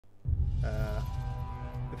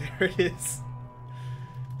There it is.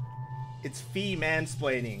 It's fee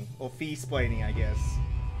mansplaining or fee splaining, I guess.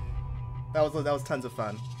 That was tons of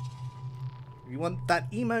fun. If you want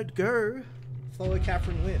that emote, go follow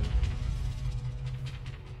Catherine Lynn.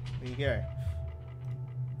 There you go.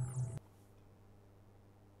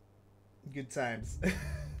 Good times.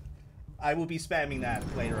 I will be spamming that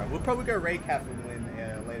later on. We'll probably go raid Catherine Lynn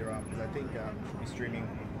later on because I think she'll be streaming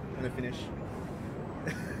when I finish.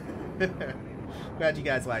 Glad you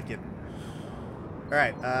guys like it.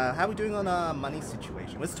 Alright, how are we doing on our money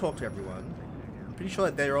situation? Let's talk to everyone. I'm pretty sure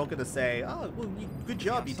that they're all gonna say, oh, well, good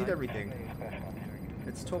job, you did everything.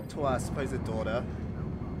 Let's talk to our supposed daughter.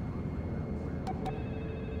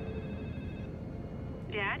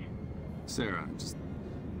 Dad? Sarah, just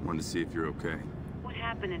wanted to see if you're okay. What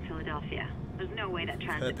happened in Philadelphia? There's no way that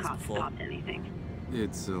transit cop stopped anything.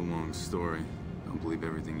 It's a long story. Don't believe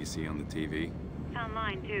everything you see on the TV. It's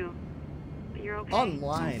online, too. But you're okay?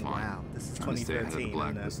 Online? Wow. This is 2013. Trying to stay ahead of the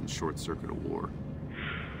Blacklist and short circuit a war.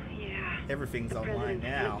 Yeah. Everything's the online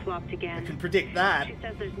now. Flip-flopped again. I can predict that. She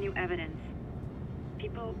says there's new evidence.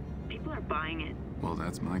 People are buying it. Well,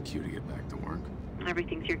 that's my cue to get back to work.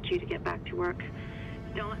 Everything's your cue to get back to work.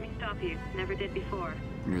 Don't let me stop you. Never did before.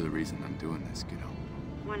 You're the reason I'm doing this, kiddo.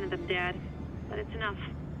 One of them, Dad. But it's enough.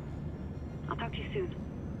 I'll talk to you soon.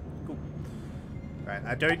 Cool. Right,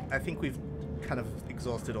 I think we've kind of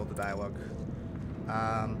exhausted all the dialogue.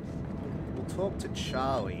 We'll talk to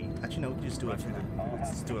Charlie. Actually, no, we'll just do it through the...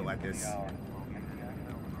 Let's just do it like this. I'll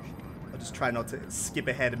just try not to skip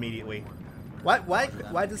ahead immediately. Why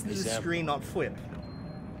does the screen not flip?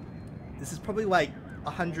 This is probably like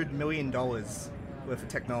 $100 million worth of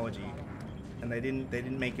technology, and they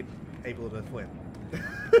didn't make it able to flip.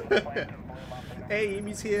 Hey,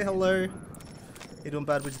 Amy's here. Hello. Hey, doing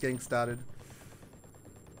bud? We're just getting started.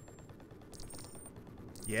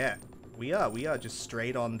 Yeah, we are just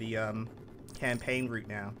straight on the campaign route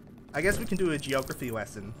now. I guess we can do a geography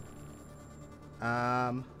lesson.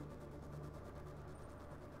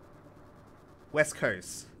 West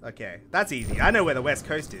Coast. Okay, that's easy. I know where the West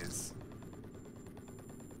Coast is.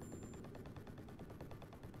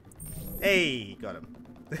 Hey, got him.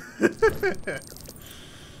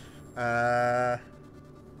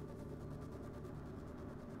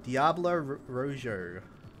 Diablo Rojo.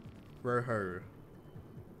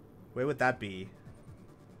 Where would that be?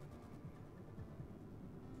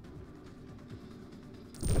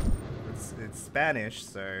 It's Spanish,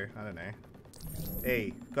 so I don't know.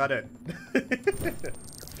 Hey, got it.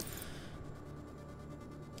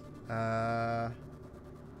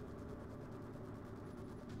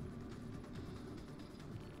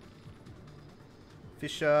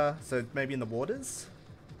 Fisher, so maybe in the waters?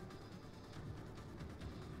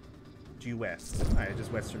 Due west. Alright,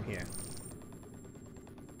 just west from here.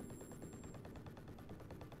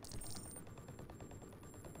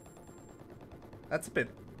 That's a bit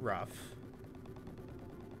rough.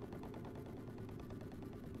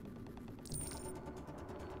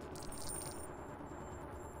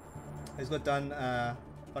 I just got done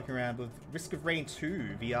fucking around with Risk of Rain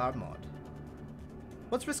 2 VR mod.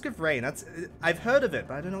 What's Risk of Rain? I've heard of it,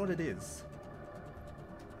 but I don't know what it is.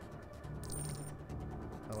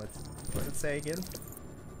 Oh, what does it say again?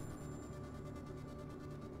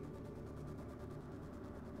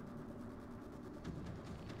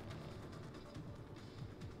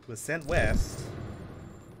 Was sent west.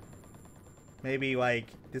 Maybe like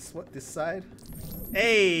this side?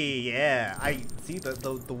 Hey, yeah. I see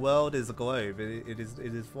the world is a globe. It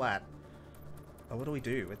is flat. Oh, what do we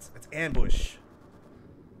do? It's ambush.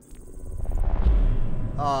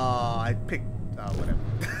 Oh, I picked... Oh, whatever.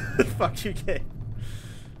 Fuck you, kid.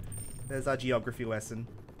 There's our geography lesson.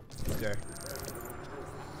 Let's go.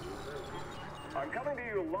 I'm coming to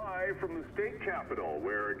you live from the state capitol,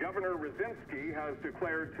 where Governor Rosinsky has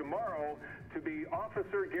declared tomorrow to be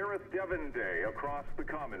Officer Gareth Devon Day across the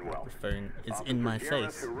Commonwealth. The phone is Officer in my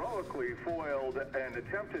Gareth face. heroically foiled an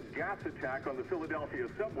attempted gas attack on the Philadelphia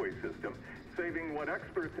subway system, saving what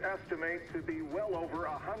experts estimate to be well over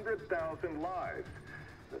 100,000 lives.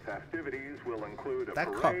 The festivities will include a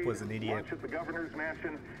That cop parade, was an idiot. lunch at the governor's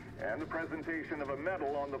mansion, and the presentation of a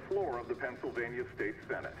medal on the floor of the Pennsylvania State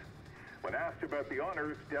Senate. When asked about the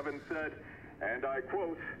honors, Devon said, and I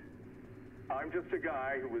quote, "I'm just a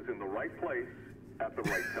guy who was in the right place at the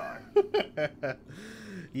right time."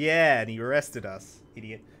 Yeah, and he arrested us,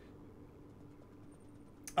 idiot.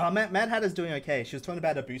 Oh, Mad Hatter's doing okay. She was talking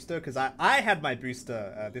about a booster, because I had my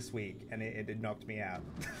booster this week, and it knocked me out.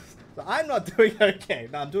 So I'm not doing okay.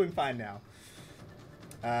 No, I'm doing fine now.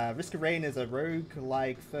 Risk of Rain is a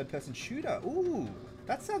rogue-like third-person shooter. Ooh,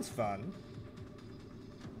 that sounds fun.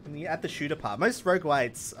 When you add the shooter part, most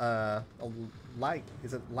roguelites are like,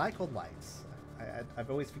 is it like or lights?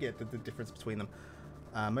 I've always forget the difference between them.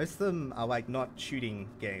 Most of them are like not shooting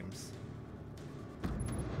games.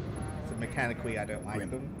 So mechanically, I don't like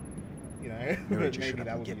them. You know, but maybe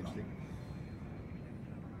that would be interesting.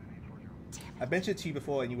 I mentioned it to you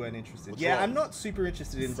before and you weren't interested. What's yeah, wrong? I'm not super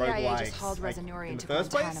interested in CIA roguelites just hauled like, Nuri in the into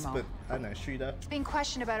first place, Guantanamo. but I don't know, shooter. He's being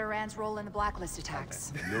questioned about Iran's role in the Blacklist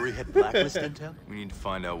attacks. Nuri had Blacklist intel? We need to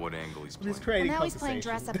find out what angle he's playing. He's creating Well, now he's playing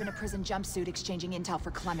conversation. dress up in a prison jumpsuit, exchanging intel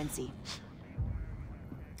for clemency.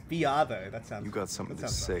 VR though, that sounds. You got something that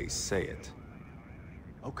to sounds say it.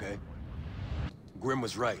 Okay. Grim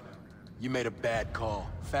was right. You made a bad call.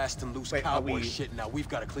 Fast and loose Wait, are cowboy we- shit, now we've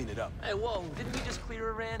got to clean it up. Hey, whoa, didn't we just clear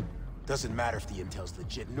Iran? Doesn't matter if the intel's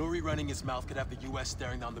legit. Nuri running his mouth could have the US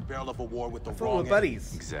staring down the barrel of a war with the I thought wrong we were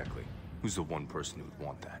buddies. Exactly. Who's the one person who would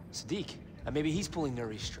want that? Sadiq. Maybe he's pulling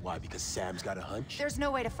Nuri's string. Why, because Sam's got a hunch? There's no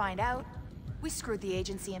way to find out. We screwed the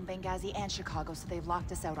agency in Benghazi and Chicago, so they've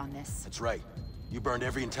locked us out on this. That's right. You burned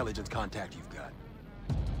every intelligence contact you've got.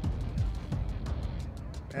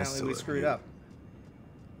 Apparently we still screwed you. up.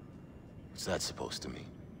 What's that supposed to mean?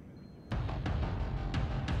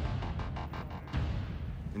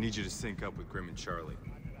 I need you to sync up with Grim and Charlie.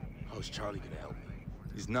 How's Charlie gonna help me?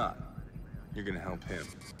 He's not. You're gonna help him.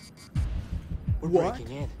 We're What?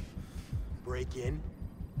 breaking in. Break in?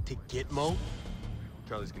 To Gitmo?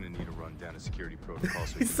 Charlie's gonna need to run down a security protocol.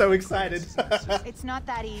 So he He's can so make excited. clearances in the system. It's not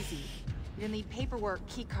that easy. You'll need paperwork,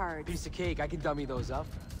 key cards. Piece of cake, I can dummy those up.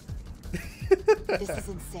 This is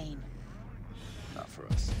insane. Not for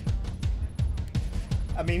us.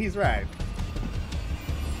 I mean, he's right.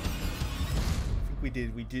 I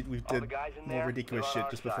think we've All the did guys in more there, ridiculous they're shit on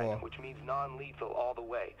our just side, before. which means non-lethal all the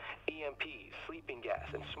way. EMPs, sleeping gas,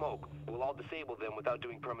 and smoke will all disable them without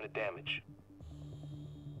doing permanent damage.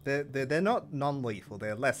 They're not non-lethal.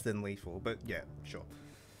 They're less than lethal. But yeah, sure.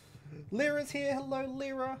 Lyra's here. Hello,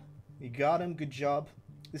 Lyra. You got him. Good job.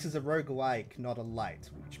 This is a roguelike, not a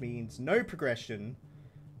light, which means no progression.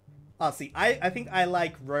 Oh, see, I think I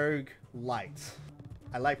like rogue light.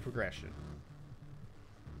 I like progression.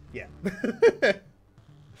 Yeah.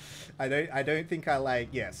 I don't think I like.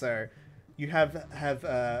 Yeah. So you have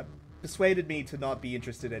persuaded me to not be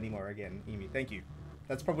interested anymore again, Emi. Thank you.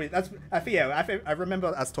 That's probably I remember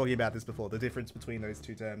us talking about this before. The difference between those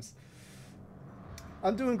two terms.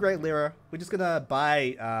 I'm doing great, Lyra. We're just gonna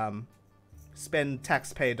buy, spend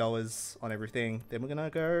taxpayer dollars on everything. Then we're gonna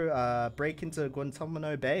go break into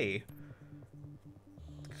Guantanamo Bay.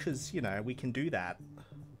 Because, you know, we can do that.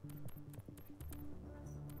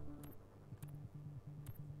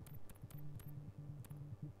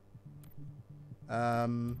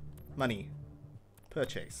 Money.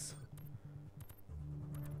 Purchase.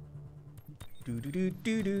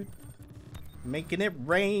 Do. Making it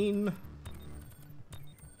rain.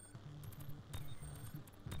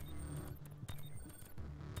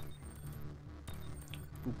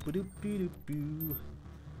 Boop-a-doop-a-doop-boo.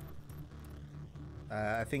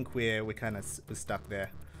 I think we're kind of stuck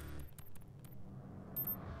there.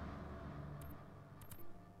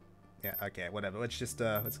 Yeah. Okay. Whatever. Let's just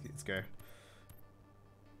let's go.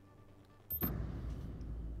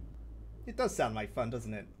 It does sound like fun,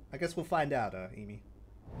 doesn't it? I guess we'll find out, Emi.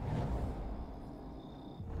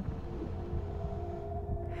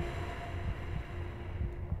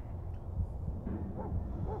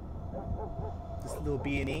 This little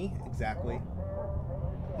B&E, exactly.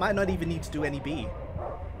 Might not even need to do any B.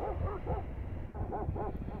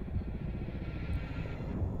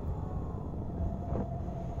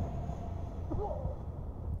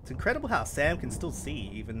 It's incredible how Sam can still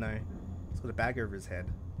see, even though he's got a bag over his head.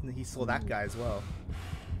 And he saw that guy as well.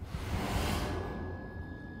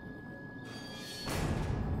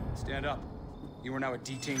 Stand up. You are now a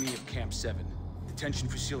detainee of Camp 7, detention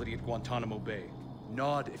facility at Guantanamo Bay.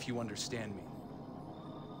 Nod if you understand me.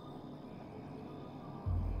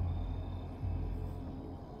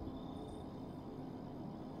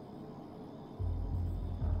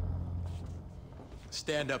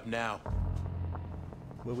 Stand up now.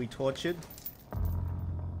 Were we tortured?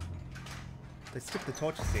 They skipped the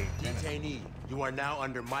torture scene. Detainee, you are now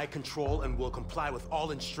under my control and will comply with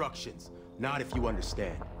all instructions. Not if you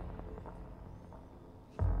understand.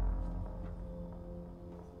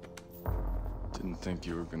 Didn't think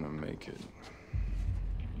you were gonna make it.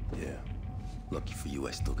 Yeah. Lucky for you,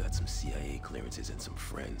 I still got some CIA clearances and some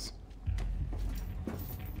friends.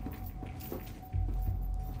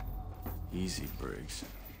 Easy, Briggs.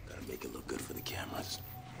 Gotta make it look good for the cameras.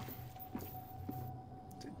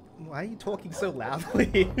 Why are you talking so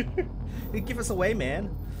loudly? You give us away,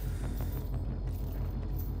 man.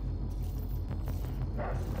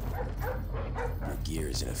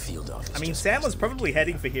 years in a field office. I mean, just Sam was to probably make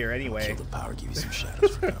heading it for here anyway. Kill the power, give you some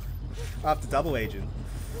shadows for now. After Double Agent.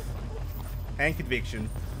 And Conviction.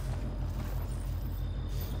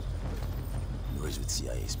 Nuri's with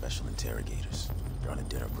CIA special interrogators. They're on a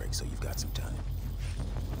dinner break, so you've got some time.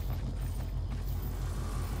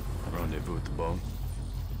 Rendezvous at the boat?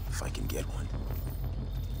 If I can get one.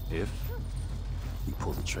 If? You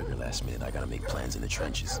pulled the trigger last minute. I gotta make plans in the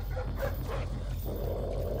trenches.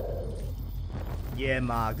 Yeah,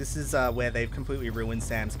 Mark, this is where they've completely ruined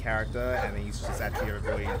Sam's character, and he's just actually a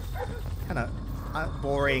really kind of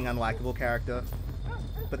boring, unlikable character.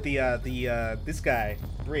 But this guy,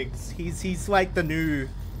 Briggs, he's like the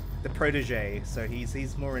protege, so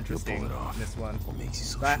he's more interesting in this one. What makes you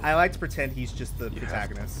so But sure? I like to pretend he's just the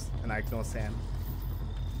protagonist, and I ignore Sam.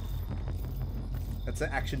 That's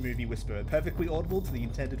an action movie whisper, perfectly audible to the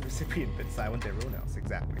intended recipient, but silent to everyone else.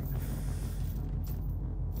 Exactly.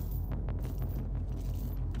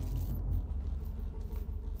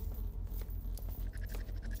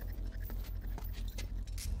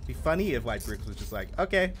 Be funny if like Briggs was just like,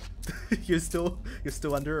 okay, you're still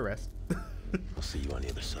under arrest. I'll see you on the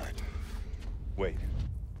other side. Wait.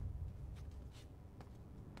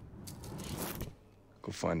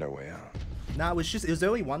 Go find our way out. Nah, it was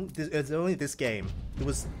only this game. It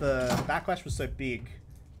was the backlash was so big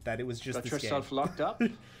that it was just Got this yourself game. locked up?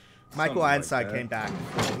 Michael Something like Ironside that. came back.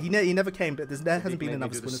 He never came, but there hasn't been made me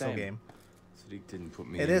another do the Splinter Cell same. game. Sadiq didn't put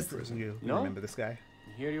me It in is. prison. You No? remember this guy?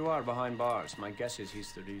 Here you are behind bars. My guess is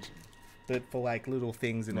he's the reason. But for like little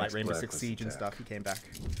things in like Next Rainbow Six Blacklist Siege and attack. stuff, he came back.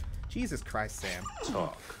 Jesus Christ, Sam.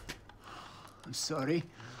 Talk. I'm sorry.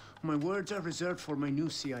 My words are reserved for my new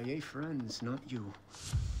CIA friends, not you.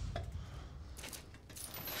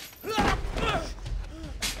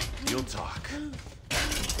 You'll talk.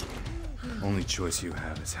 Only choice you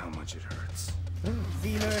have is how much it hurts.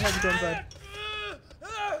 Zeno, how's it going, bud?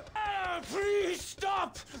 Please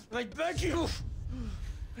stop! I beg you!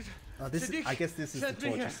 Oh, I guess this is the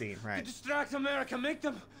torture scene, To right? distract America, make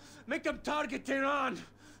them target Tehran.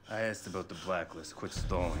 I asked about the blacklist. Quit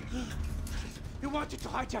stalling. You wanted to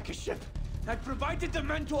hijack a ship. I provided the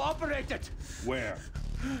men to operate it. Where?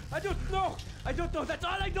 I don't know. That's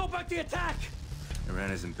all I know about the attack.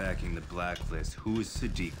 Iran isn't backing the blacklist. Who is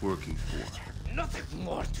Sadiq working for? Nothing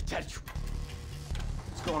more to tell you.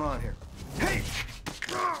 What's going on here? Hey!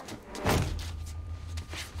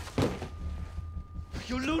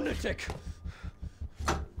 You lunatic!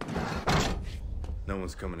 No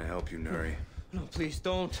one's coming to help you, Nuri. No, please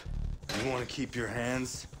don't. You want to keep your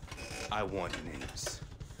hands? I want names.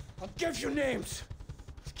 I'll give you names.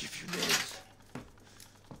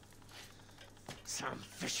 Sam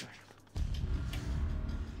Fisher.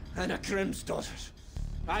 Anna Grimm's daughter.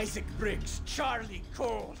 Isaac Briggs. Charlie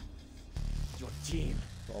Cole. Your team.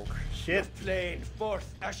 Oh, shit. You're playing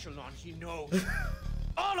fourth echelon, he knows.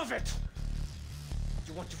 All of it!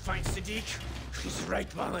 You want to find Sadiq? He's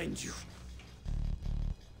right behind you.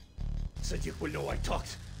 Sadiq will know I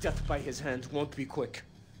talked. Death by his hand won't be quick.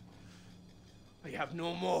 I have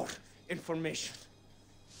no more information.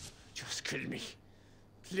 Just kill me.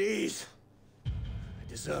 Please. I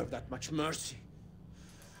deserve that much mercy.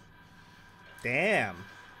 Damn.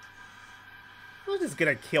 I'm just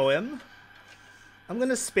gonna kill him. I'm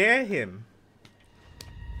gonna spare him.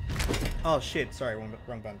 Oh shit, sorry, wrong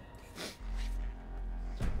button.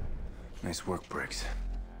 Nice work, Briggs.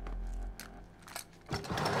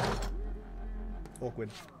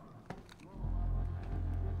 Awkward.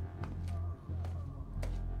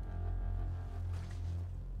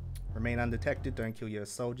 Remain undetected, don't kill your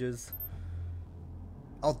soldiers.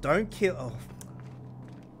 Oh, don't kill... Oh.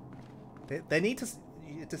 They need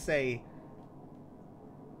to say...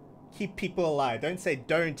 Keep people alive. Don't say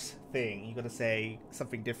don't thing. You gotta say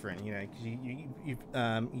something different, you know, because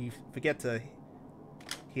you forget to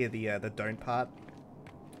hear the don't part.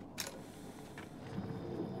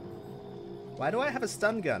 Why do I have a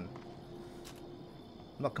stun gun?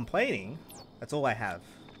 I'm not complaining. That's all I have.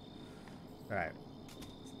 Alright.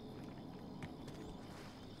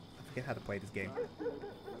 I forget how to play this game.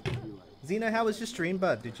 Zeno, how was your stream,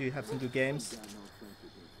 bud? Did you have some good games?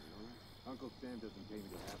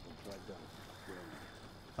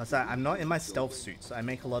 Oh, sorry, I'm not in my stealth suit, so I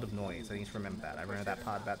make a lot of noise. I need to remember that. I remember that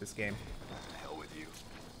part about this game. The hell with you.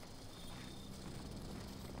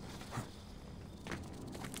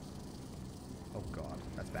 Oh god,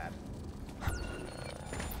 that's bad.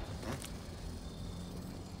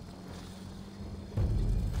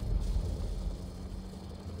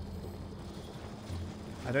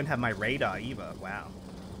 I don't have my radar either. Wow.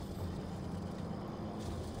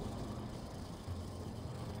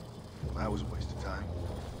 That was a waste of time.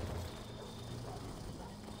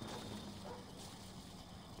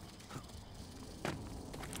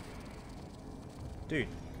 Dude,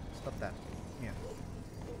 stop that. Yeah.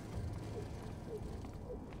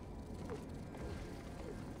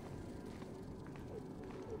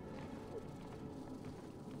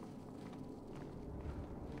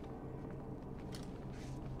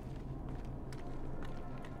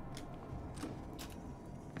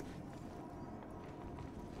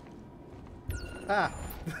 Ah,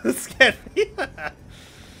 scared me.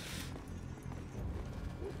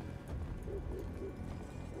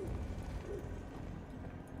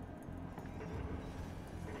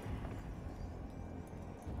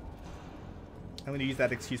 I'm gonna use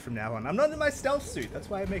that excuse from now on. I'm not in my stealth suit. That's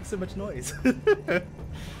why I make so much noise. Oh,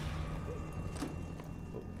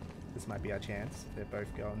 this might be our chance. They're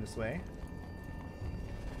both going this way.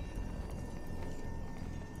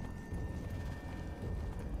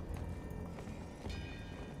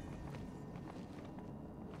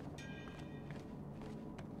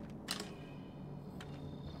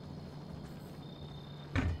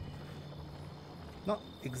 Not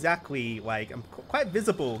exactly like I'm quite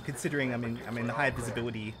visible considering I'm in high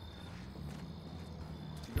visibility.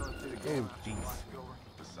 Oh jeez.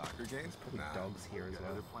 Soccer games? Probably dogs here as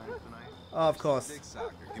well. Oh, of course. Since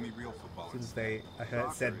I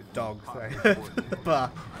heard said dogs, I heard the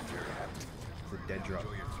bar. It's a dead drop.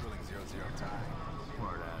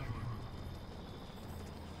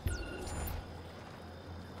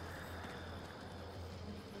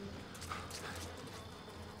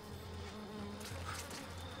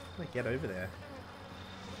 How do I get over there?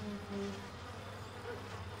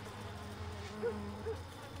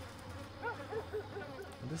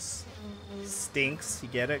 This stinks. You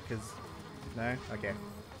get it? Cause no. Okay.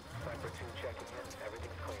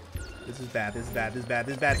 This is bad. This is bad. This is bad.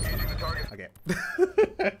 This is bad. Okay.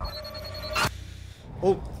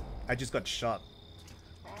 Oh, I just got shot.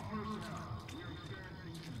 You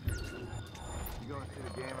going to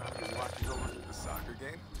the game after you watch over the soccer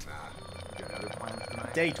game? Nah. You got other plans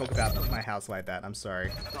tonight? Dare you talk about my house like that? I'm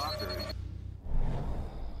sorry.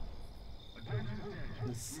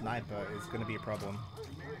 This sniper is going to be a problem.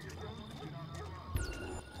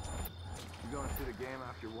 You going to see the game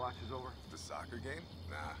after your watch is over? The soccer game?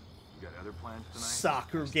 Nah. You got other plans tonight?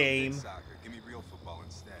 Soccer game. Soccer. Give me real football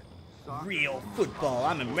instead. Real football.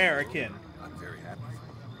 I'm American. I'm very happy for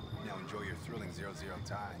you. Now enjoy your thrilling 0-0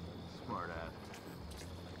 tie. Smart ass.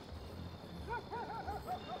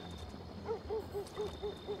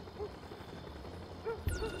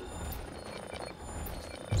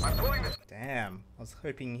 Damn. I was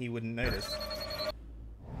hoping he wouldn't notice.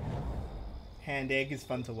 Hand egg is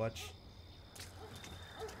fun to watch.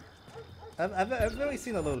 I've only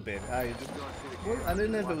seen a little bit. I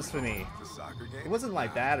don't know if it was for me. It wasn't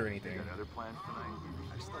like bad or anything.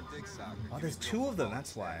 Oh, there's two of them.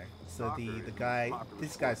 That's why. So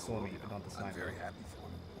this guy saw me, but not the sniper. I'm very happy for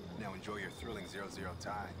you. Now enjoy your thrilling 0-0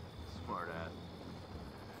 tie. Smart ass.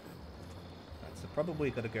 Right, so probably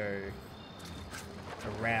got to go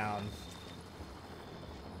around.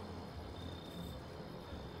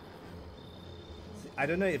 I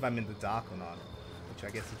don't know if I'm in the dark or not, which I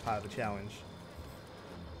guess is part of the challenge.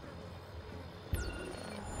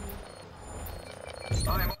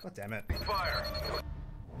 God damn it. Fire.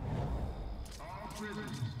 You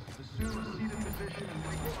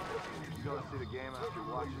going to see the game after your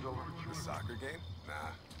watch is over? The soccer game?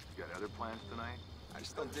 Nah. You got other plans tonight? I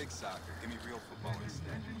just don't dig soccer. Give me real football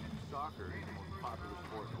instead. Soccer is the most popular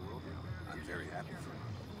sport in the world now. I'm very happy for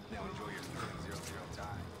you. Now enjoy your thrilling 0-0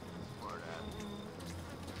 tie. Smart ass.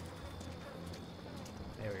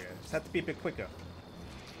 There we go. Just have to be a bit quicker.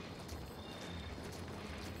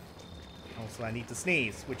 Also, I need to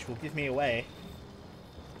sneeze, which will give me away.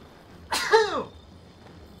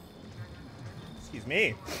 Excuse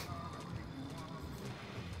me.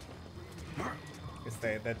 Guess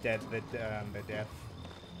they're dead. They're deaf.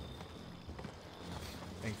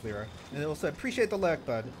 Thanks, Lyra. And also, appreciate the lurk,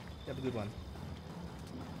 bud. You have a good one.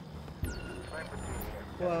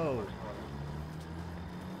 Whoa.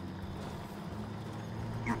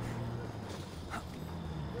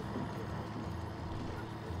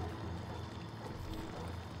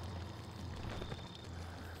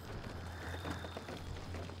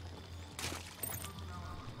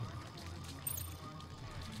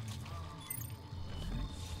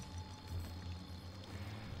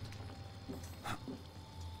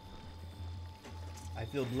 I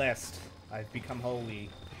feel blessed. I've become holy.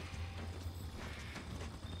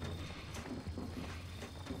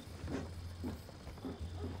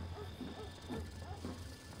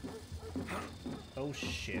 Oh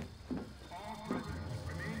shit.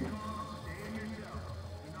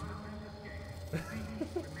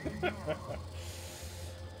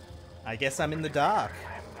 I guess I'm in the dark.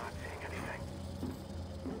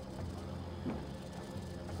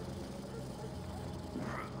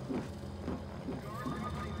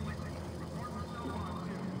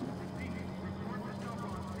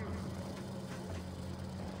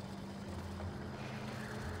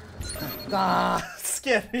 Ah,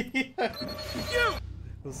 scared me. It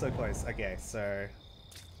was so close. Okay, so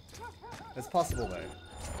it's possible though.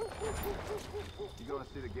 You going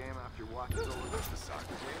to see the game after your watch is over? The soccer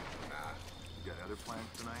game? Nah. You got other plans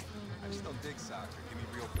tonight? I just don't dig soccer. Give me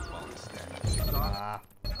real football instead. Ah,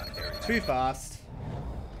 too fast.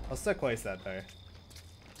 I was so close that though.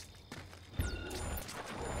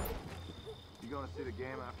 You going to see the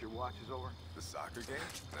game after your watch is over? The soccer game?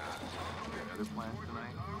 Nah. You got other plans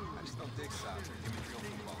tonight? I just don't dig soccer. Give me real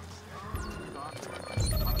football instead.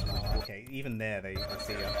 Okay, even there they I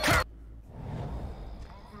see ya.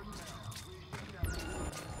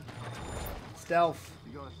 Stealth.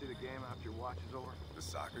 You going to see the game after your watch is over? The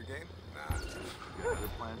soccer game? Nah. You got other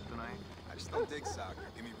plans tonight? I just don't dig soccer.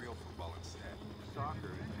 Give me real football instead.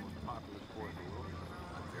 Soccer is the most popular sport in the world.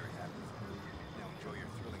 I'm very happy for you. Now enjoy your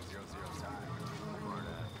thrilling 0-0 tie.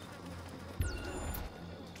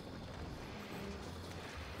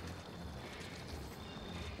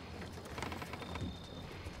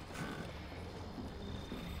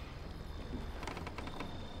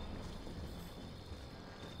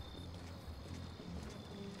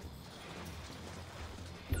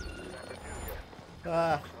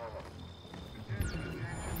 Ah.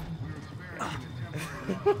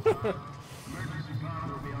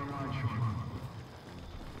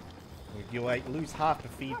 You like lose half the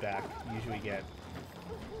feedback you usually get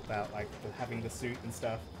about like having the suit and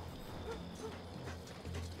stuff.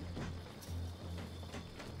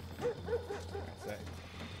 So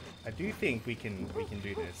I do think we can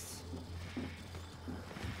do this.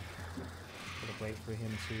 Gotta wait for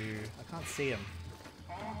him to. I can't see him.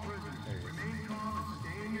 All prisoners, remain calm and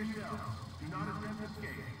stay in your cells. Do not attempt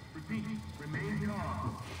escape. Repeat, remain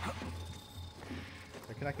calm. I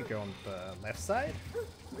reckon I could go on the left side?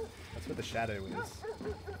 That's where the shadow is.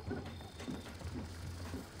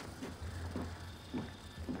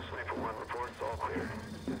 Sniper 1 reports all clear.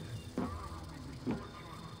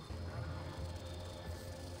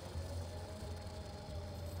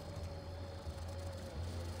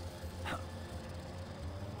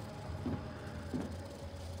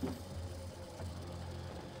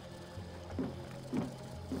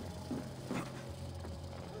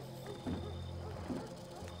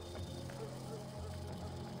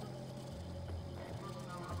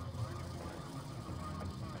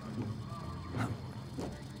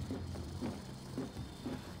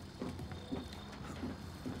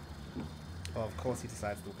 Oh, of course he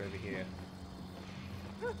decides to look over here.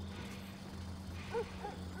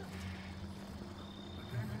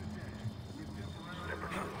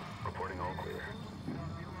 Reporting all clear.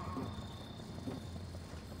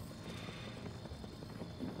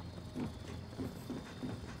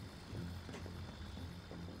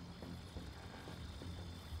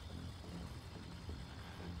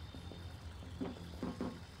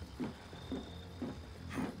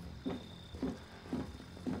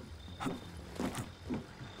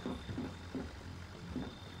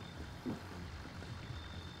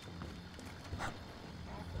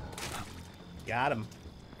 Got him.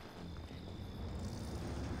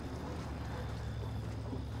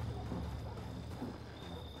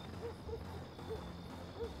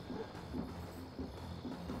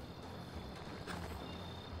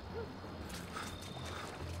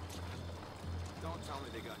 Don't tell me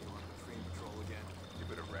they got you on patrol again.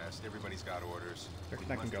 Give it a rest. Everybody's got orders. Reckon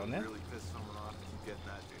I can go in there? Really piss someone off if you get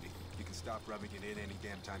that duty. You can stop rubbing it in any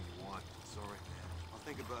damn time you want. Sorry. I'll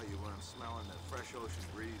think about you when I'm smelling that fresh ocean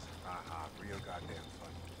breeze. Haha, real goddamn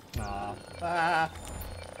fun. Aw. Ah.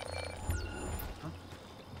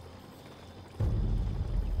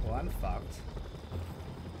 Well, I'm fucked.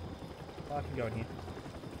 Oh, I can go in here.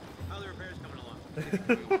 How are the repairs coming along?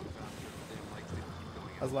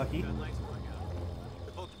 I was lucky. Got lights going out.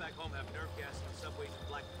 The folks back home have nerve gas in the subways and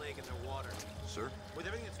black plague in their water. Sir? With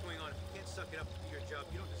everything that's going on, if you can't suck it up to do your job,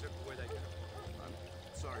 you don't deserve to wear that uniform. I'm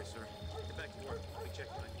sorry, sir. Get back to work. Let me check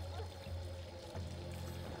tonight.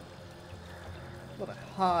 What a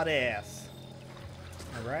hot ass.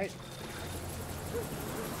 Alright.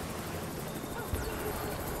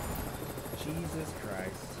 Jesus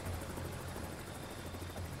Christ.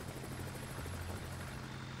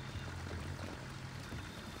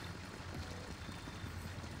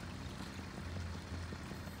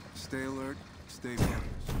 Stay alert, stay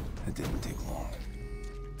focused. It didn't take long.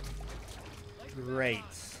 Great.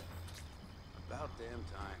 About damn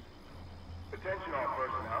time. Attention all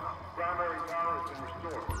personnel. Primary power has been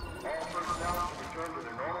restored. All personnel can return to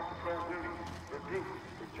their normal patrol duties. Repeat,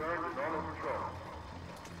 return to normal patrol.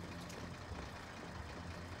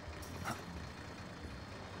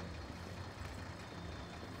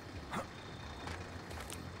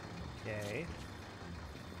 Okay.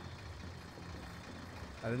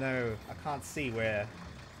 don't know. I can't see where.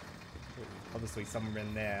 Obviously somewhere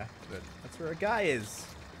in there, but that's where a guy is.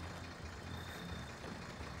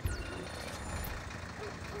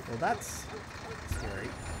 Well, that's scary.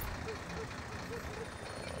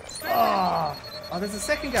 Oh, there's a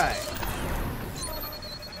second guy.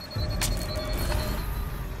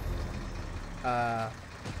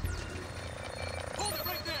 Hold it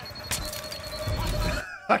right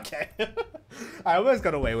there. Okay. I almost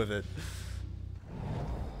got away with it.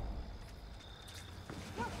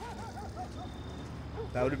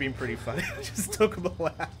 That would have been pretty funny. Just took them all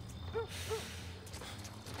out.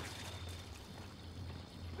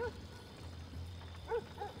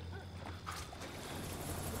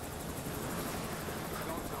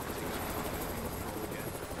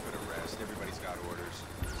 Everybody's got orders.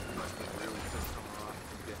 You must have really pissed someone off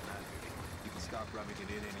from getting that duty. You can stop rubbing it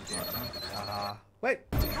in any damn time. Wait.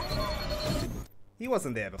 He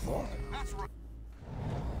wasn't there before.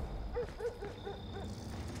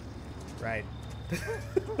 Right. I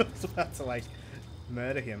was about to, like,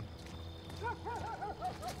 murder him.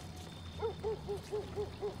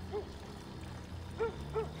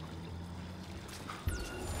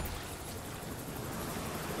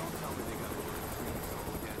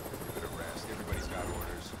 Everybody's got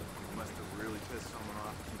orders. You must have really pissed someone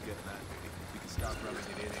off if you get that duty. You can stop rubbing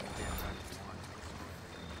it in any damn time you want.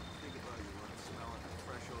 Think about you when it's smelling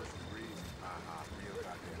fresh ocean breeze. Real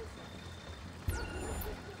goddamn fun.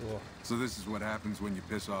 Cool. So this is what happens when you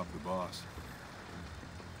piss off the boss.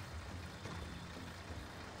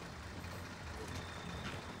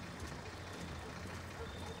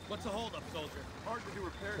 What's the holdup, soldier? Hard to do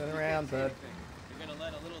repairs. Turn around, bud. You're gonna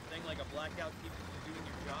let a little thing like a blackout keep you from doing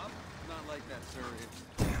your job? Not like that, sir. It's...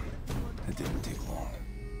 It didn't take long.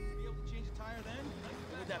 Be able to change a tire then?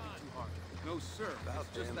 Or would that be too hard? No, sir.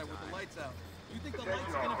 It's just that with the lights out. You think the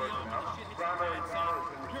light's gonna be on when the shit hits the fan, son?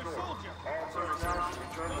 You're a soldier! Sorry, sir.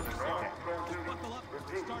 Focus, sir. Just buckle up and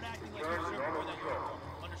start acting like you're a surfer with that uniform.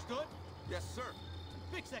 Understood? Yes, sir.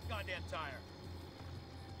 Fix that goddamn tire!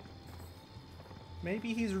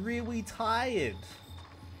 Maybe he's really tired.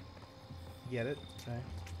 Get it? Okay.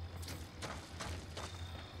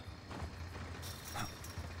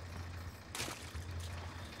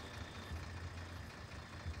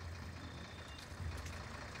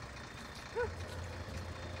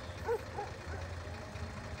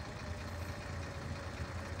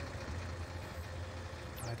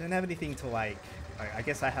 I don't have anything to, like, I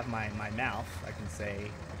guess I have my mouth. I can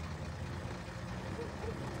say,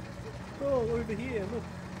 oh, over here, look.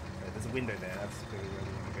 Okay, there's a window there. That's clearly where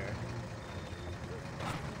we want to go.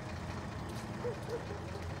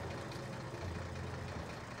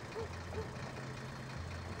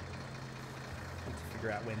 Need to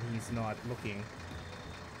figure out when he's not looking.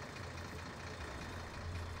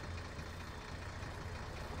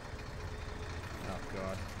 Oh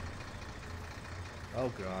god. Oh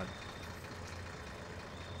god.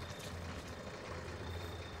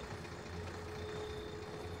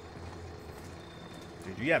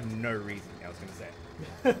 Dude, you have no reason, I was gonna say.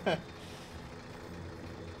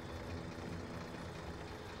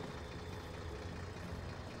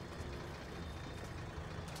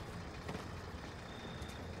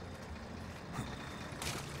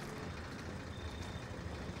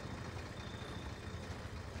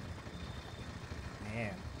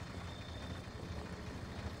 Man.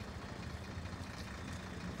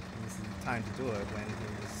 This is the time to do it when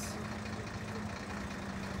he's...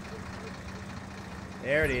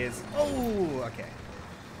 There it is. Oh, okay.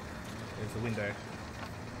 There's the window.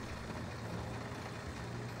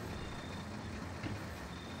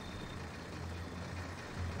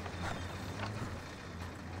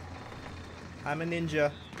 I'm a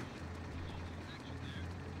ninja.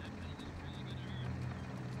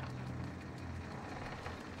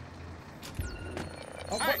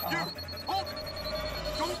 Oh, hey, you! Hold it!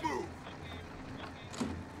 Don't move!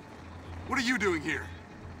 What are you doing here?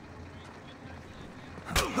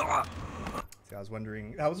 See, I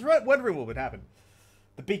was wondering what would happen.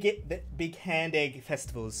 The big hand egg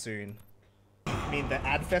festival is soon. I mean the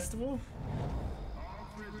ad festival?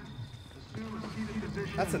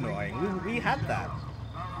 That's annoying. We had that.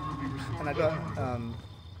 And I got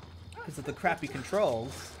because of the crappy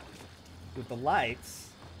controls with the lights,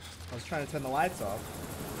 I was trying to turn the lights off.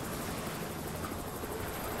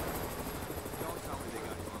 Don't tell me they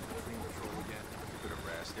got you on between patrol again. You could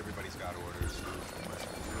arrest. Everybody's got orders.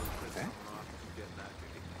 Okay. Getting that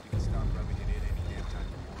duty. You can stop rubbing it in any damn time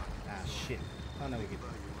you want. Ah, shit. Oh, no, we get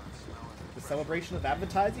the celebration of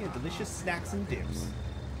advertising and delicious snacks and dips.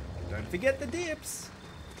 Don't forget the dips.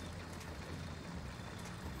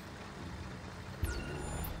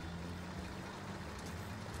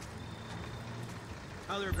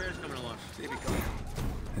 How are the repairs coming along? It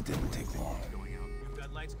didn't take long. We've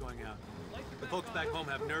got lights going out. The folks back home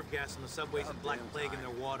have nerve gas in the subways and black plague in their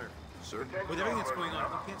water. Sir? With everything that's going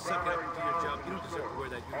on, you can't suck it up and do your job. You don't deserve to wear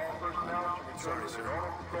that uniform. Sorry, sir.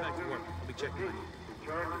 Go back to work. I'll be checking on you.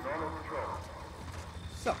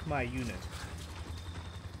 Suck my unit.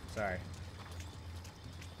 Sorry.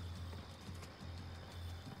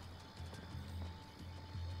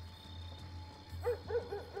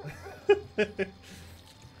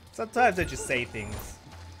 Sometimes I just say things.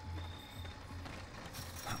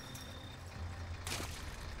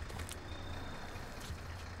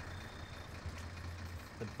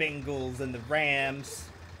 The Bengals and the Rams.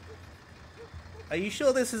 Are you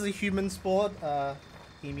sure this is a human sport,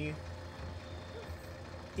 Emu?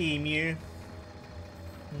 Emu.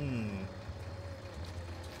 Right,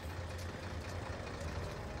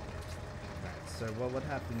 so what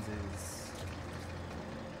happens is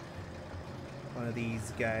one of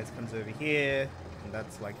these guys comes over here, and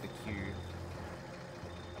that's like the queue.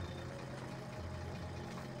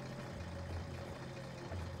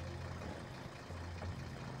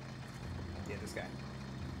 Yeah, this guy.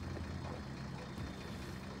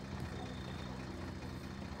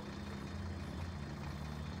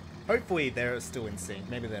 Hopefully they're still in sync.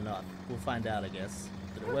 Maybe they're not. We'll find out, I guess.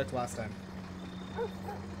 But it worked last time.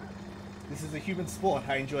 This is a human sport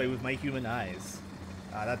I enjoy with my human eyes.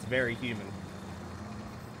 That's very human.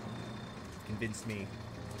 Convinced me.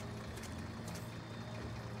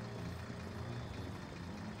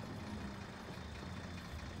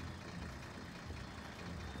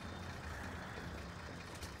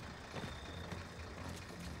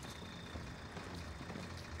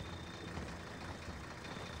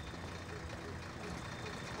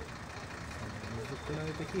 Looking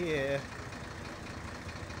over here.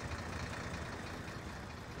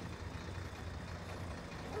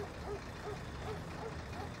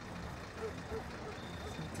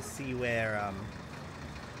 To see where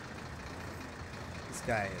this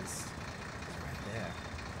guy is. Right there.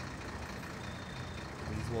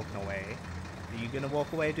 He's walking away. Are you gonna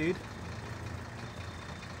walk away, dude?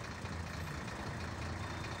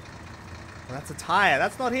 Well, that's a tire.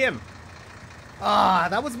 That's not him. Ah,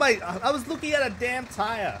 that was my... I was looking at a damn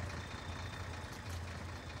tire.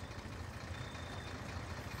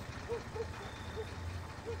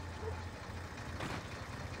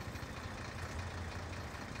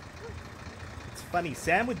 It's funny,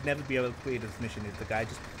 Sam would never be able to clear this mission if the guy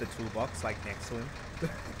just put the toolbox, like, next to him.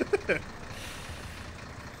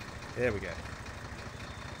 There we go.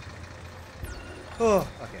 Oh,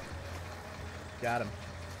 okay. Got him.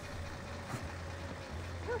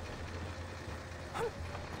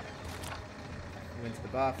 Went to the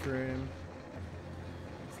bathroom.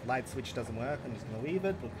 This light switch doesn't work. I'm just gonna leave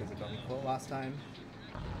it because it got me caught last time.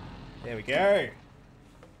 There we go.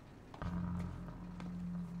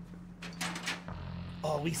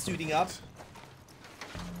 Oh, we suiting up.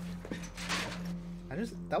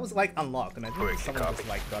 That was like unlocked, and I think someone just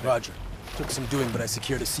like got it. Roger. Took some doing, but I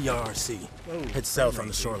secured a CRRC. Whoa, Head south on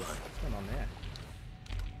the shoreline. What's going on there?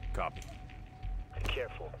 Copy.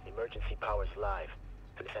 Careful. Emergency power's live.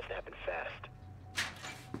 This has to happen fast.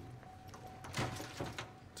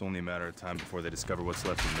 It's only a matter of time before they discover what's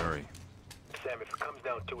left of Nuri. Sam, if it comes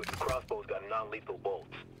down to it, the crossbow's got non-lethal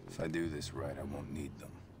bolts. If I do this right, I won't need them.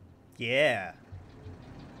 Yeah.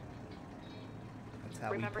 That's how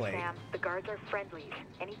Remember, we play. Sam, the guards are friendlies.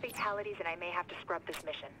 Any fatalities and I may have to scrub this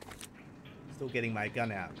mission. Still getting my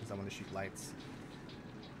gun out because I want to shoot lights.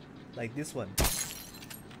 Like this one.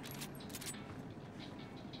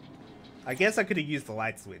 I guess I could have used the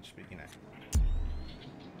light switch, but you know.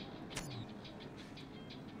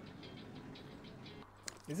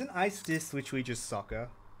 Isn't ice this literally just soccer,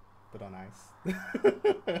 but on ice?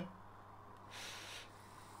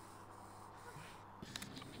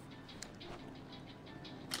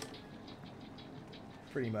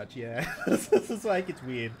 Pretty much, yeah. This is like, it's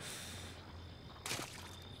weird.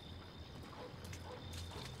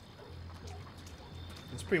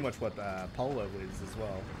 It's pretty much what polo is as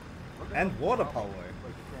well. And water polo.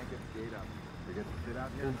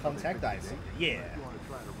 Full contact ice. Yeah.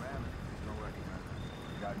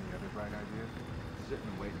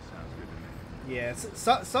 Yeah,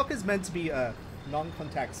 soccer's meant to be a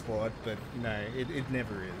non-contact sport, but no, it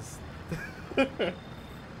never is.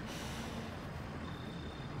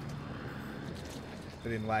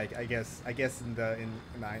 But in like, I guess in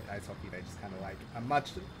ice hockey they just kind of like are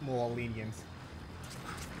much more lenient.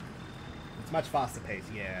 It's much faster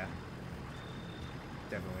paced, yeah.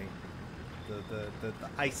 Definitely. The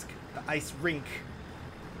ice rink.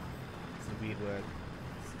 It's a weird word.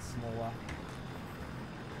 It's smaller.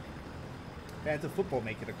 Fans of football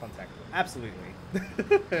make it a contact. Absolutely.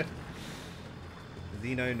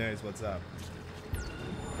 Zeno knows what's up.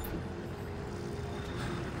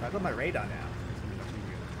 I got my radar now.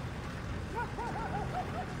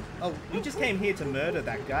 Oh, we just came here to murder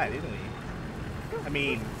that guy, didn't we? I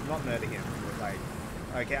mean, not murder him, but like...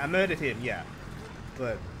 Okay, I murdered him, yeah.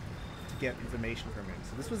 But to get information from him.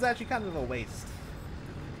 So this was actually kind of a waste.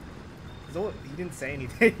 He didn't say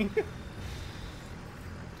anything.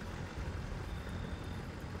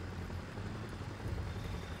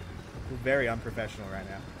 We're very unprofessional right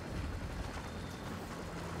now.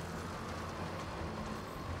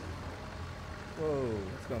 Whoa,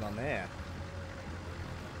 what's going on there?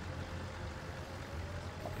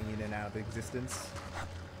 Popping in and out of existence.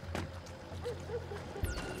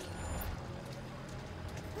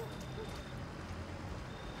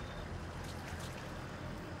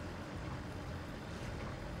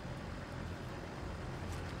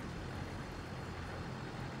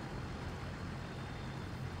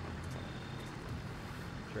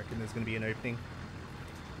 Do you reckon there's going to be an opening?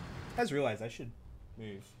 I just realized I should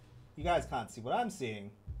move. You guys can't see what I'm seeing.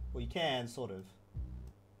 Well, you can, sort of.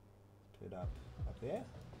 Put it up there.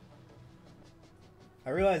 I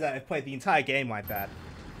realized that I've played the entire game like that.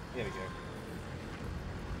 There we go.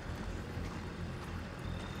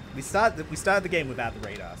 We started the game without the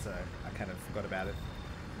radar, so I kind of forgot about it.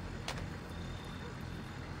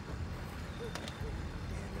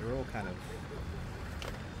 Yeah, they're all kind of...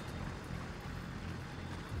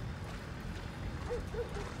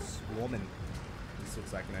 swarming. This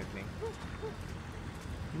looks like an opening.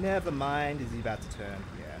 Never mind. Is he about to turn?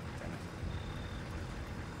 Yeah, damn it.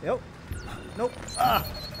 Nope. Nope. Ah!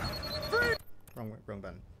 Wrong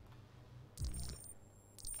button.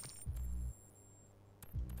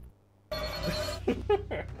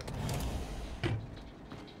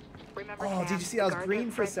 Oh, did you see I was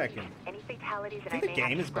green for a second? Any fatalities I think the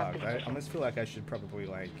game is bugged. I almost feel like I should probably,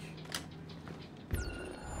 like,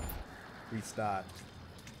 restart.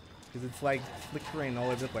 Because it's, like, flickering all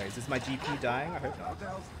over the place. Is my GPU dying? I hope not. What the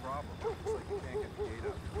hell's the problem? It's like you can't get the gate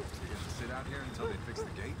up. You have to sit out here until they fix the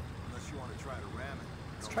gate? Unless you want to try to ram it.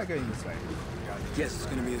 Let's try going this way. Guess it's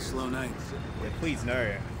gonna be a slow night. Yeah, please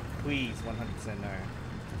no. Please, 100% no.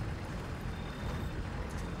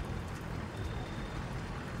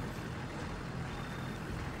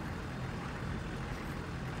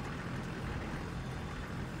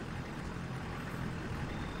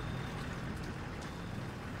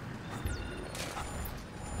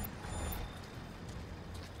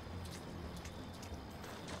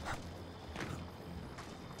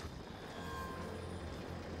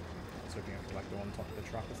 Looking for like the one on top of the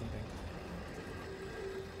truck or something.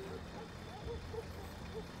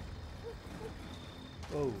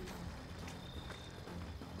 Whoa.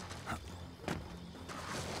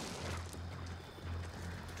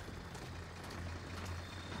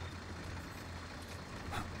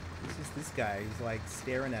 This is this guy. He's like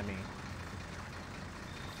staring at me.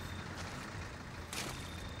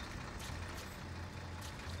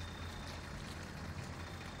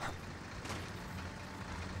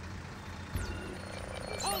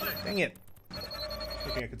 Dang it!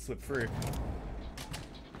 Hoping I could slip through.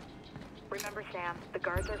 Remember, Sam, the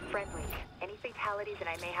guards are friendly. Any fatalities and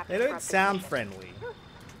I may have to... They don't sound friendly.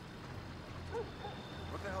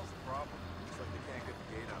 What the hell's the problem? It's like they can't get the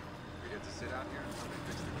gate up. We have to sit out here until they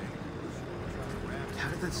fix the gate. How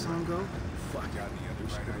did that song go? Fuck. Got any other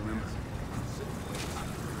right ideas?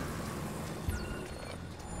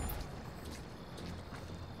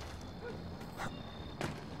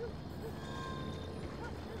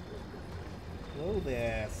 Whoa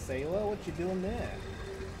there, sailor. What you doing there?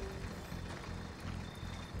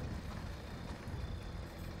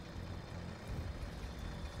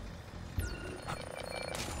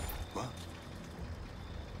 What?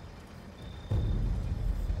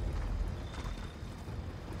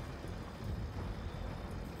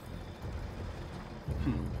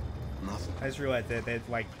 Nothing. I just realized that they're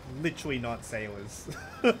like literally not sailors.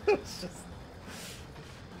 It's just...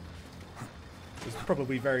 It's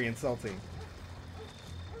probably very insulting.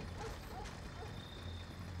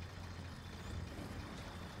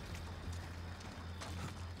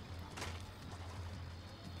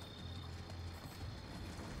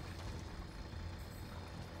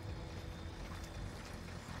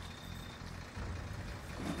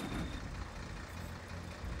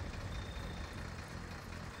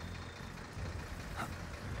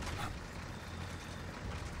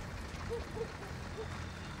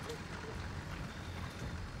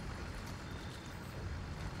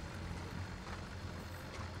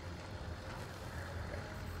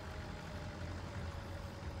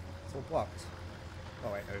 It's all blocked.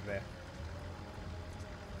 Oh wait, over there.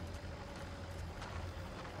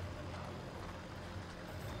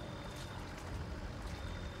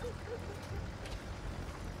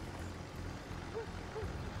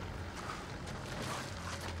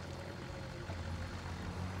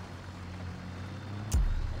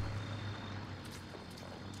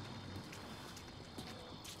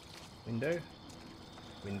 Window?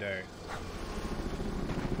 Window.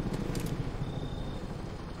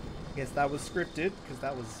 I guess that was scripted, because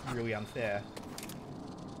that was really unfair.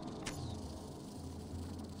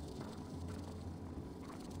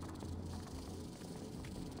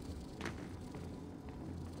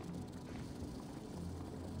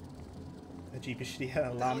 A Jeep is shitty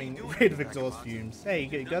at alarming rate of exhaust fumes. Hey,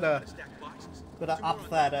 you gotta up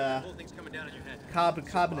that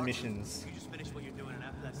carbon emissions. You just finish what you're doing, and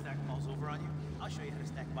after that stack falls over on you, I'll show you how to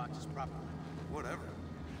stack boxes properly. Whatever.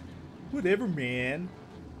 Whatever, man.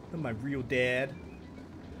 I'm my real dad.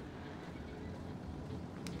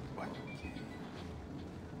 What?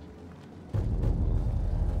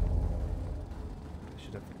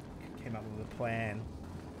 Should have came up with a plan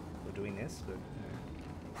for doing this, but you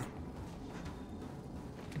know.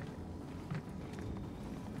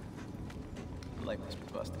 The light must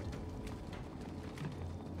be busted.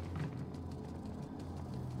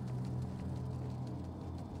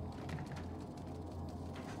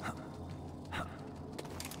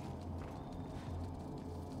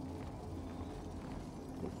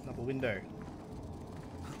 Another window.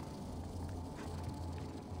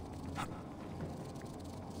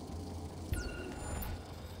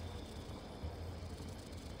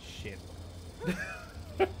 Shit.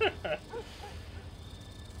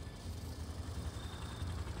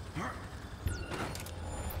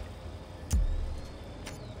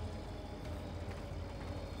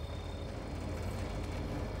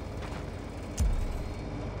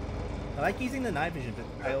 I like using the night vision, but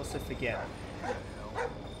I also forget.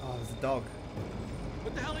 Oh, there's a dog.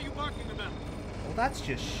 What the hell are you barking about? Well, that's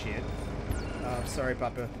just shit. Oh, sorry,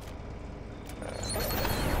 Papa.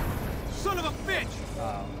 Son of a bitch!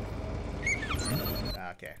 Oh.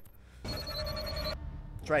 Okay.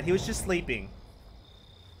 That's right, he was just sleeping.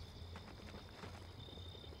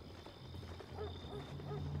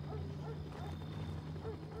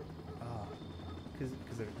 Oh.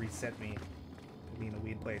 Because it reset me. Put me in a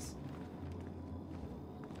weird place.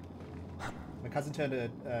 My cousin turned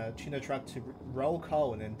a Chino truck to roll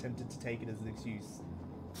coal and then attempted to take it as an excuse.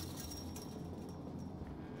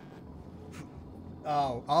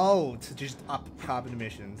 Oh, to just up carbon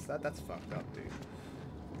emissions. That's fucked up, dude.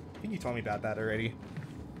 I think you told me about that already.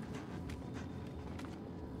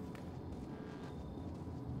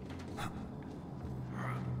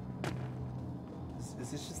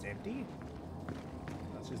 Is this just empty?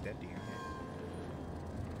 That's just empty. Okay.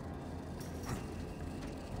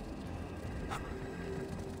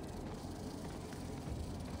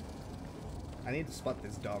 I need to spot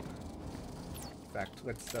this dog. In fact,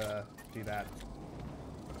 let's do that.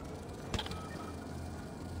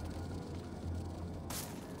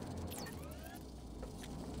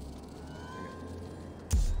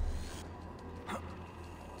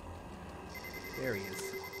 There he is.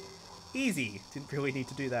 Easy! Didn't really need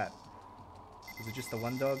to do that. Was it just the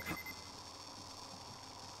one dog?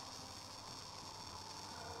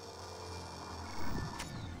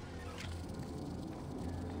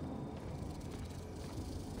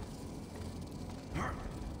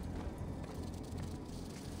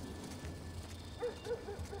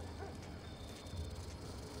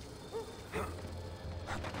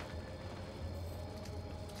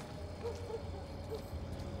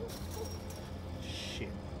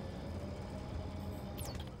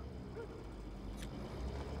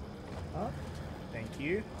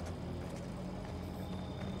 You.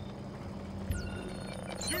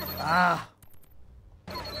 Ah!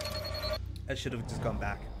 I should have just gone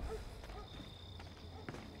back.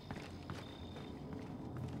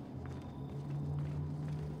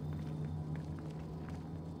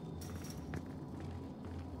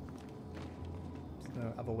 There's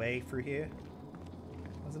no other way through here.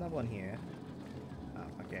 There's another one here.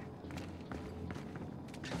 Oh, okay.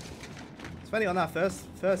 It's funny on that first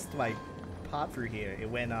like part through here, it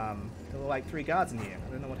went there were like 3 guards in here.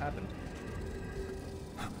 I don't know what happened.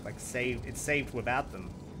 Like it saved without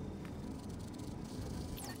them.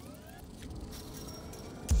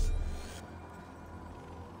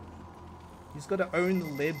 You just gotta own the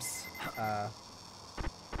libs,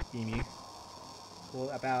 Emu. All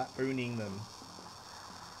about owning them.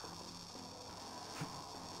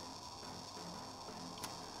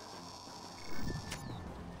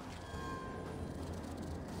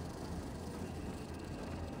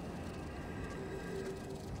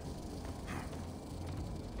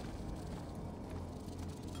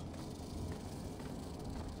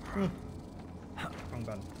 Wrong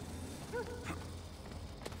button.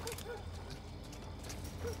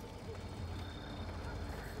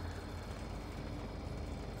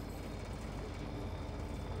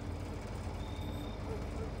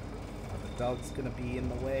 dog's gonna be in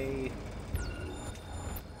the way.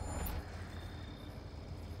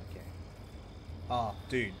 Okay. Oh,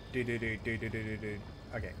 dude. Dude.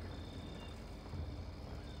 Okay.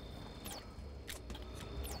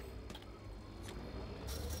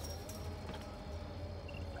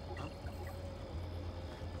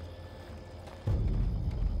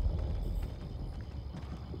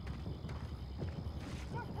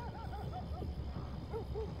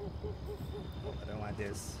 I don't like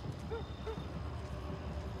this.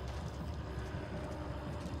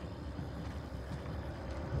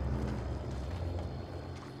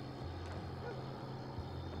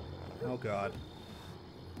 Oh god.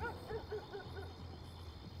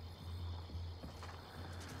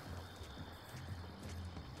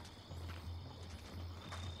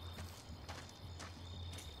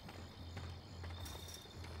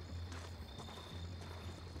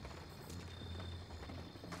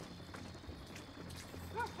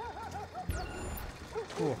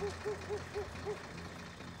 Cool.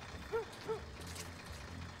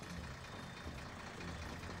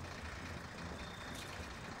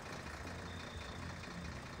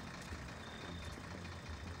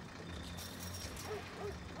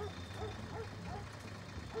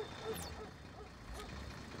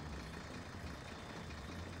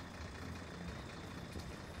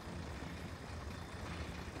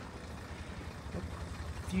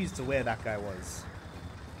 Confused to where that guy was.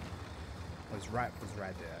 Was right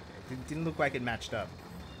there. Okay. Didn't look like it matched up.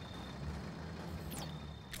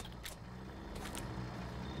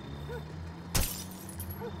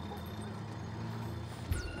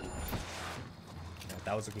 Yeah,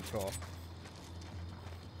 that was a good call.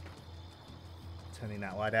 Turning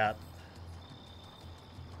that light out.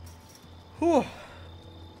 Whew.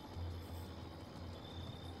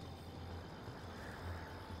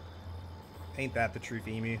 Ain't that the truth,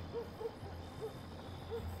 Emu?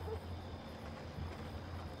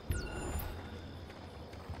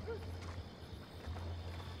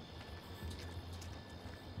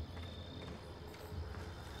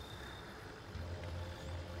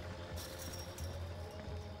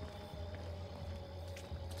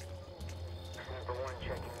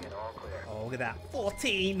 Oh, look at that.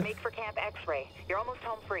 14! Make for Camp X-Ray. You're almost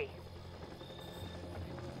home free.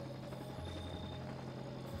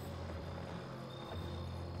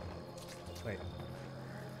 Wait.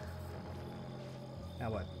 Now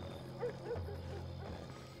what?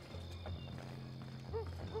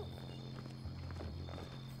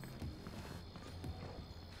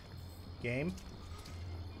 Game?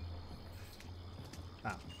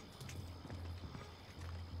 Ah.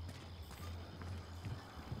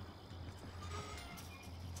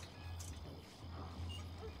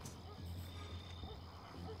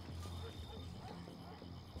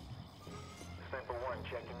 Sniper 1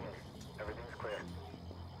 checking in. Everything's clear.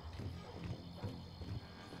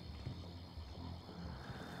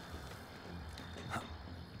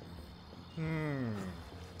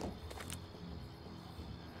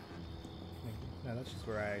 No, that's just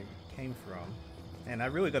where I came from. And I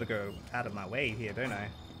really gotta go out of my way here, don't I?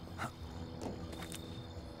 Funny,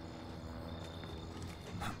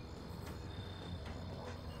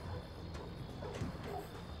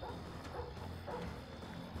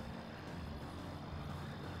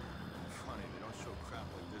 they don't show crap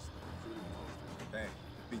like this in the recruiting posters. Hey,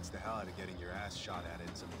 beats the hell out of getting your ass shot at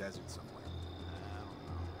in some desert somewhere. I don't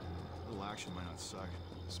know. A little action might not suck.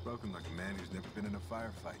 Spoken like a man who's never been in a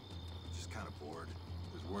firefight. Just kind of bored.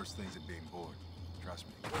 There's worse things than being bored. Trust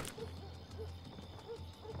me.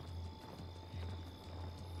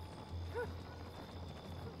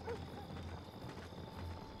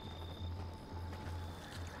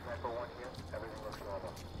 Sniper 1 here. Everything looks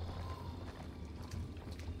normal.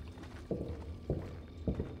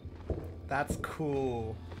 That's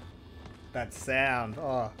cool. That sound.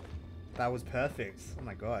 Oh, that was perfect. Oh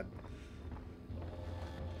my god.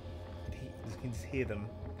 You can just hear them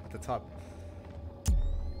at the top.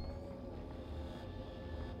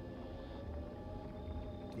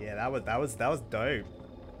 Yeah, that was dope.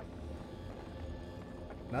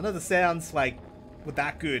 None of the sounds like were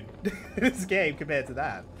that good in this game compared to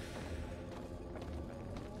that.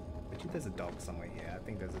 I bet you there's a dog somewhere here. I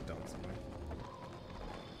think there's a dog somewhere.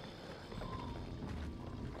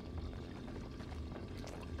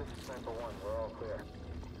 This is Sniper 1. We're all clear.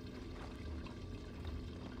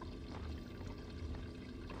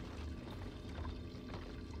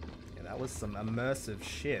 Yeah, that was some immersive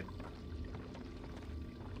shit.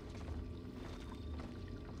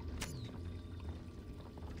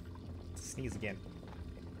 Sneeze again.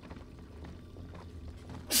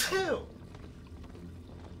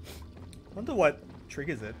 Wonder what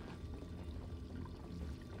triggers it.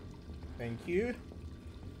 Thank you.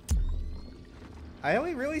 I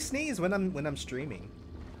only really sneeze when I'm streaming.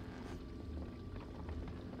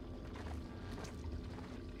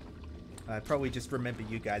 I probably just remember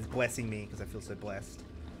you guys blessing me because I feel so blessed.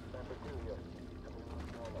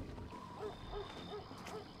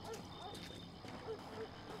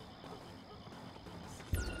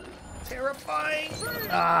 Terrifying!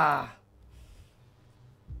 Ah!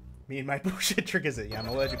 Me and my bullshit triggers it. Yeah, I'm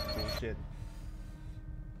allergic to bullshit.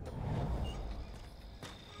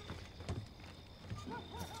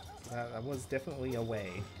 That was definitely a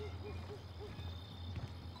way.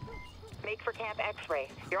 Make for Camp X-Ray.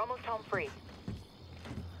 You're almost home free.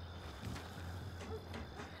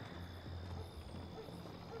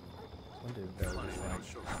 Funny they don't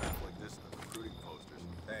show crap like this in the recruiting posters.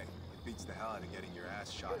 Hey, it beats the hell out of getting your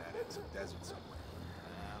ass shot at in some desert somewhere.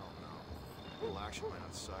 I don't know. A little action might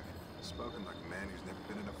not suck. Spoken like a man who's never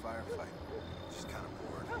been in a firefight. Just kind of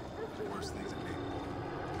bored. There's worse things that make me.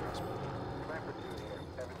 Trust me. Splinter 2 here.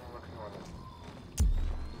 Everything looks normal.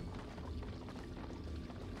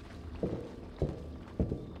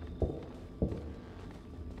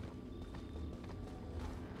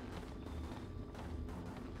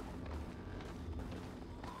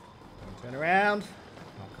 Turn around.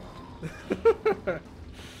 Oh, God.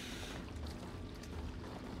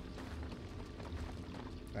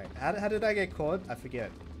 Right, how did I get caught? I forget.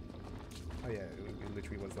 Oh yeah, it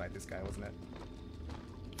literally was like this guy, wasn't it?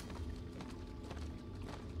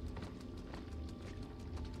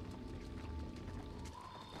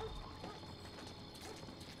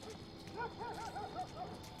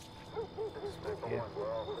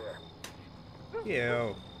 Yeah.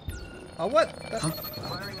 Ew. Oh, what?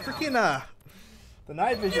 Freaking, the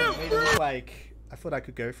night vision made it look like I thought I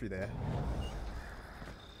could go through there.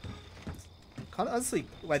 Honestly,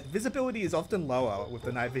 like, visibility is often lower with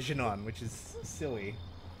the night vision on, which is silly.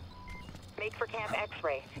 Make for Camp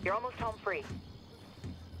X-Ray. You're almost home free.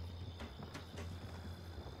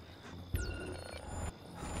 Funny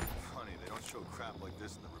they don't show crap like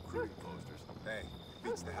this in the recruiting posters. Hey, it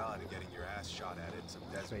beats the hell out of getting your ass shot at in some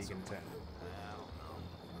desert. So you can turn. I don't know.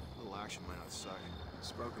 A little action might not suck.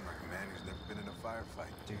 Spoken like a man who's never been in a firefight.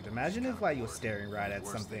 Dude, imagine if like you're staring right at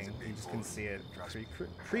something, you just can see it.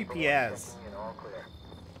 Creepy as.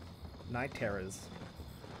 Night terrors.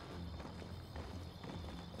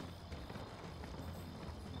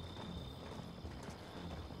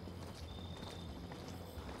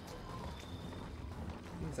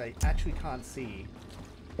 Things I actually can't see.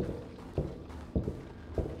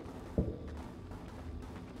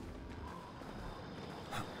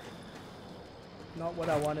 Not what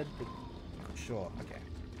I wanted, but sure, okay.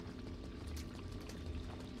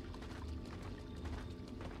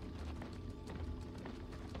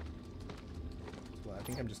 Well, I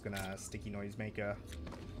think I'm just gonna sticky noise maker.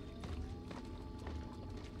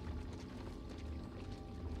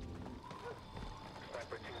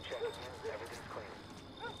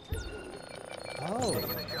 Oh.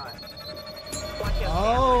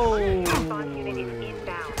 Oh.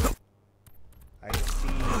 I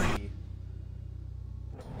see.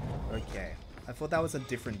 Okay. I thought that was a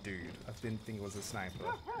different dude. I didn't think it was a sniper.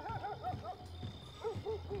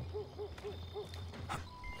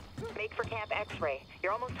 Make for Camp X-Ray.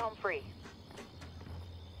 You're almost home free.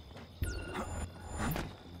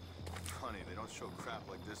 Funny, they don't show crap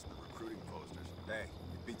like this in the recruiting posters. Hey,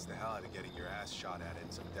 it beats the hell out of getting your ass shot at in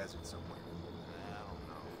some desert somewhere. I don't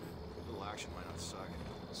know. A little action might not suck.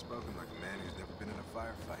 Spoken like a man who's never been in a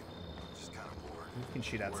firefight. Just kind of bored. You can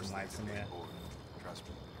shoot out some lights in there. Trust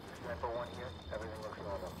me. Sniper 1 here. Everything looks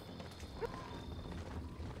normal.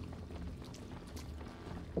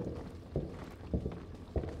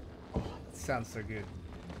 Sounds so good.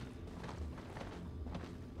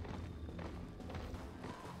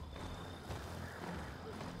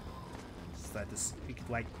 Just that this, you could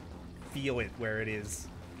like feel it where it is.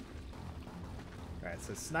 Alright,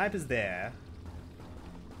 so sniper's there.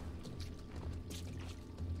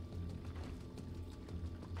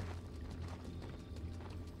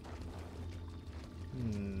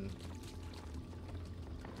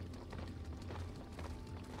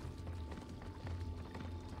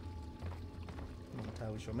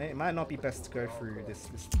 Sure. It might not be best to go through this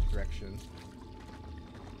direction.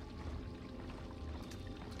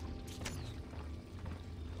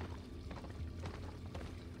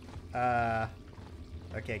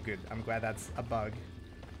 Okay, good. I'm glad that's a bug.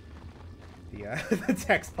 The the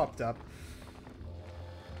text popped up.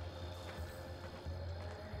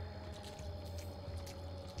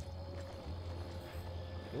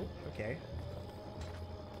 Oh, okay.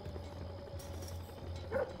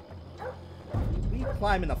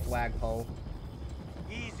 Climbing a flagpole.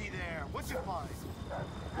 Easy there. What's your find?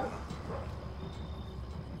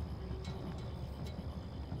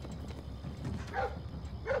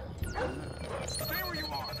 Stay where you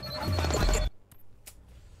are.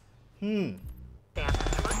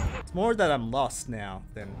 It's more that I'm lost now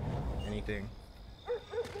than anything.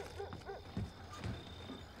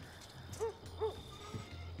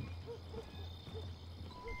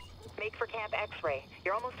 Make for Camp X-Ray.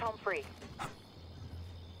 You're almost home free.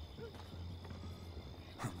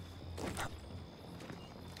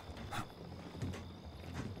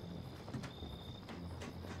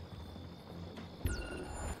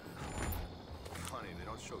 Funny, they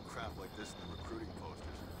don't show crap like this in the recruiting posters.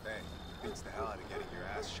 Hey, beats the hell out of getting your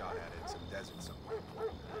ass shot at in some desert somewhere. I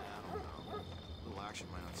don't know. A little action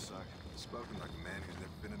might not suck. Spoken like a man who's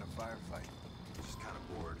never been in a firefight. He's just kind of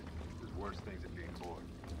bored. There's worse things than being bored.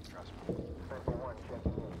 Trust me. Splinter 1,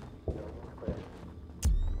 checking in. Everything's clear.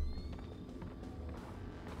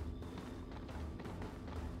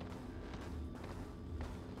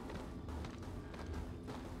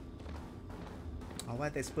 Oh,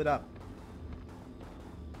 why'd they split up?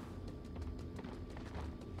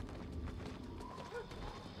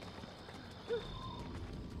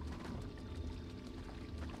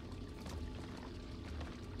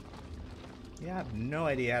 Yeah, I have no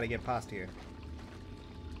idea how to get past here.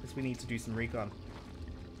 Guess we need to do some recon.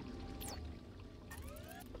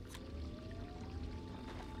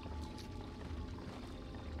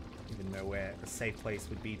 Even know where a safe place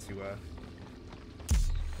would be to bring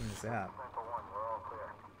this out. Splinter 1, we're all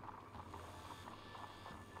clear.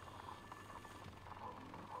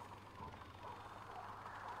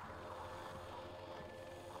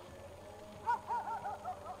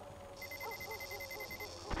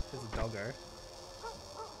 There's a doggo.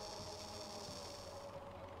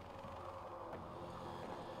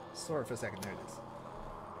 Saw it for a second. There it is.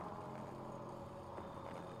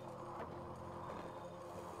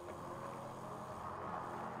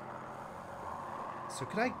 So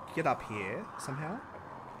could I get up here somehow?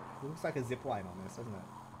 It looks like a zip line on this, doesn't it?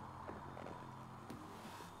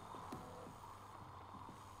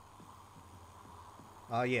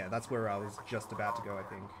 Oh yeah, that's where I was just about to go, I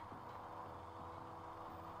think.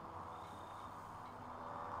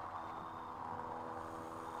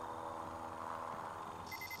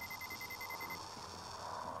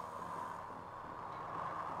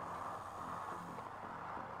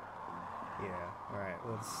 Yeah, alright,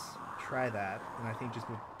 let's try that. And I think just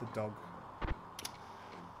with the dog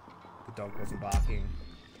wasn't barking.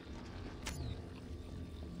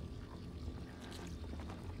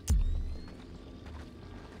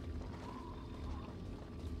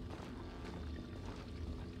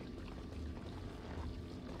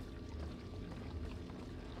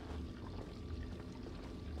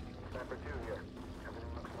 Sniper 2 here. Everything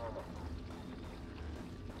looks normal.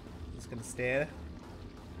 Just gonna stare. Is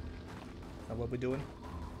that what we're doing?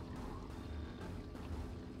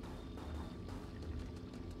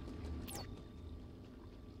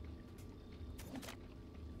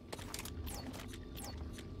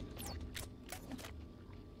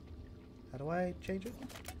 How do I change it?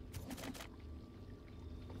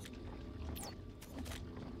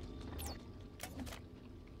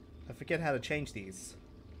 I forget how to change these.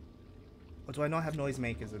 Or do I not have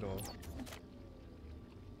noisemakers at all?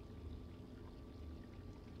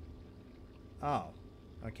 Oh,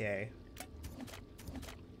 okay.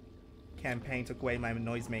 Campaign took away my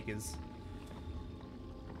noisemakers.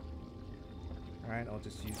 Alright, I'll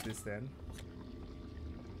just use this then.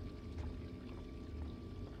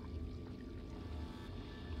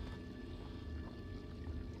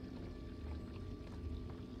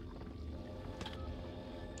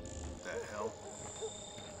 What the hell?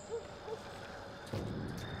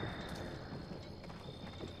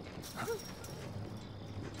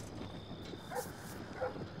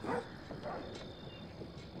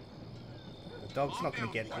 The dog's not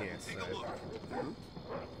gonna get here, so...